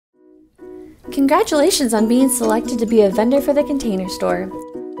Congratulations on being selected to be a vendor for the Container Store.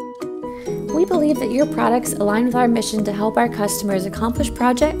 We believe that your products align with our mission to help our customers accomplish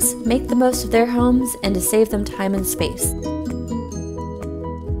projects, make the most of their homes, and to save them time and space.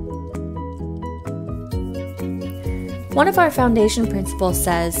 One of our foundation principles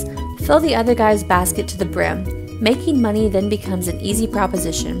says, "Fill the other guy's basket to the brim." Making money then becomes an easy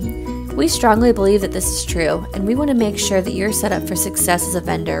proposition. We strongly believe that this is true, and we want to make sure that you're set up for success as a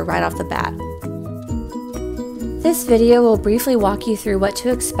vendor right off the bat. This video will briefly walk you through what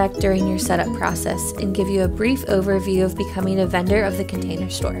to expect during your setup process and give you a brief overview of becoming a vendor of the Container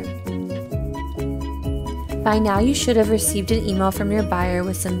Store. By now you should have received an email from your buyer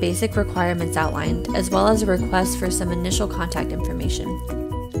with some basic requirements outlined, as well as a request for some initial contact information.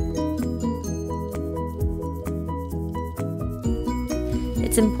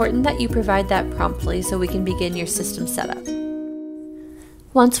 It's important that you provide that promptly so we can begin your system setup.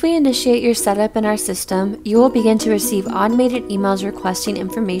 Once we initiate your setup in our system, you will begin to receive automated emails requesting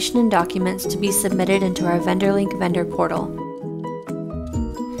information and documents to be submitted into our VendorLink vendor portal.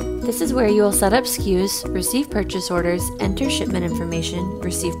 This is where you will set up SKUs, receive purchase orders, enter shipment information,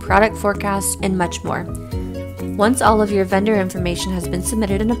 receive product forecasts, and much more. Once all of your vendor information has been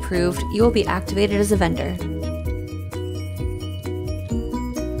submitted and approved, you will be activated as a vendor.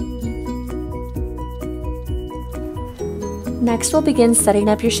 Next, we'll begin setting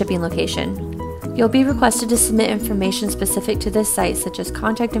up your shipping location. You'll be requested to submit information specific to this site, such as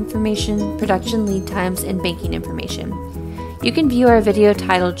contact information, production lead times, and banking information. You can view our video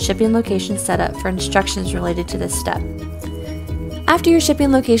titled Shipping Location Setup for instructions related to this step. After your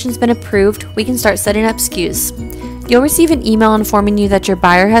shipping location's been approved, we can start setting up SKUs. You'll receive an email informing you that your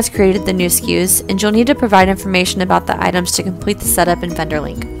buyer has created the new SKUs, and you'll need to provide information about the items to complete the setup in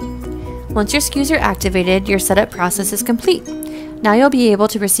VendorLink. Once your SKUs are activated, your setup process is complete. Now you'll be able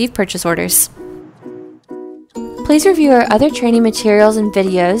to receive purchase orders. Please review our other training materials and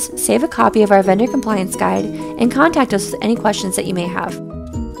videos, save a copy of our vendor compliance guide, and contact us with any questions that you may have.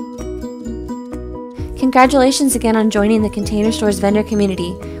 Congratulations again on joining the Container Store's vendor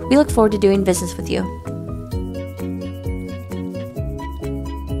community. We look forward to doing business with you.